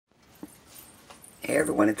Hey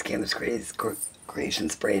everyone, it's Candace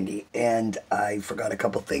Creations Brandy, and I forgot a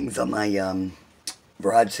couple things on my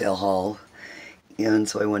garage sale haul, and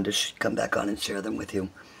so I wanted to come back on and share them with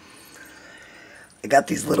you. I got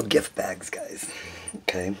these little gift bags, guys.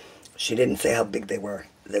 Okay, she didn't say how big they were.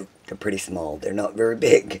 They're pretty small. They're not very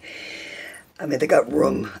big. I mean, they got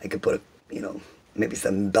room. I could put, maybe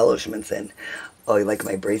some embellishments in. Oh, you like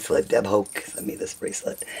my bracelet? Deb Hoke sent me this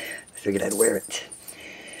bracelet. I figured I'd wear it.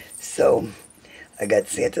 So, I got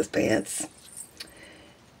Santa's pants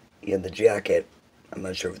and the jacket. I'm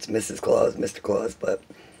not sure if it's Mrs. Claus, Mr. Claus, but...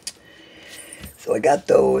 So I got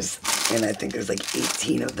those, and I think there's like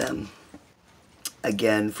 18 of them.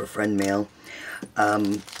 Again, for friend mail.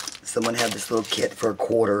 Someone had this little kit for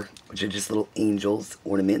 $1, which are just little angels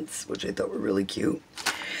ornaments, which I thought were really cute.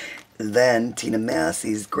 Then, Tina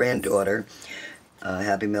Massey's granddaughter,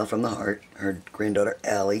 Happy Mail from the Heart, her granddaughter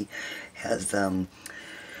Allie, is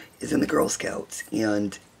in the Girl Scouts,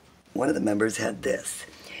 and one of the members had this.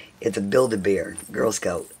 It's a Build-A-Bear Girl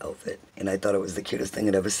Scout outfit, and I thought it was the cutest thing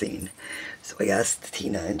I'd ever seen. So I asked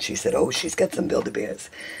Tina, and she said, oh, she's got some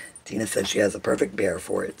Build-A-Bears. Tina said she has a perfect bear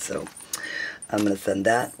for it, so I'm going to send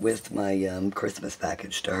that with my Christmas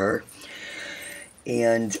package to her.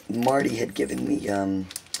 And Marty had given me,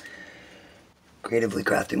 Creatively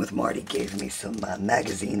Crafting with Marty gave me some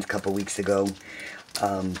magazines a couple weeks ago.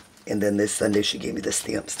 And then this Sunday she gave me the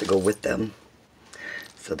stamps to go with them.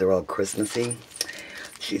 So they're all Christmassy.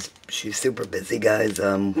 She's super busy, guys.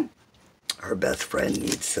 Her best friend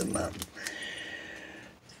needs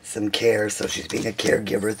some care, so she's being a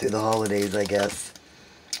caregiver through the holidays, I guess.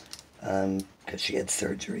 Because she had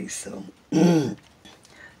surgery, so...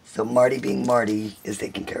 So Marty being Marty is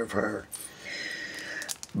taking care of her,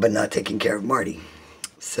 but not taking care of Marty.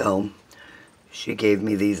 So she gave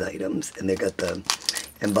me these items, and they got the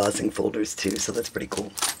embossing folders too, so that's pretty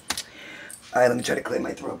cool. Alright, let me try to clear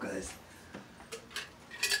my throat, guys.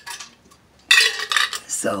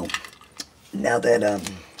 So, now that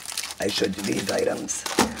I showed you these items,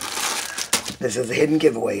 this is a hidden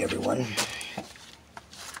giveaway, everyone.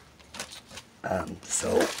 So,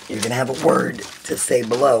 you're going to have a word to say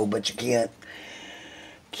below, but you can't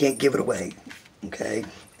give it away, okay?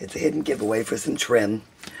 It's a hidden giveaway for some trim.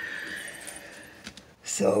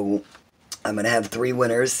 So, I'm going to have 3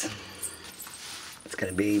 winners. It's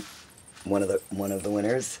going to be one of the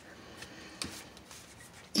winners.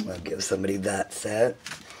 I'll give somebody that set.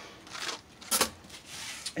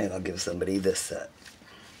 And I'll give somebody this set.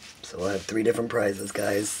 So I'll have 3 different prizes,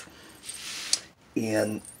 guys.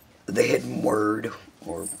 And the hidden word,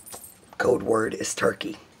 or code word, is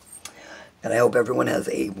turkey. And I hope everyone has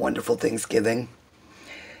a wonderful Thanksgiving.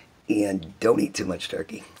 And don't eat too much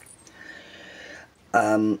turkey.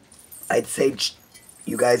 I'd say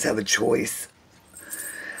you guys have a choice.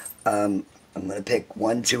 I'm going to pick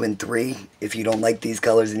 1, 2, and 3. If you don't like these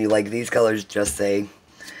colors and you like these colors, just say.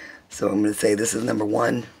 So I'm going to say this is number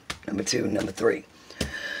 1, number 2, number 3.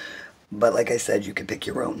 But like I said, you can pick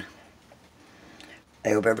your own. I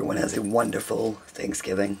hope everyone has a wonderful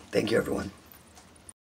Thanksgiving. Thank you, everyone.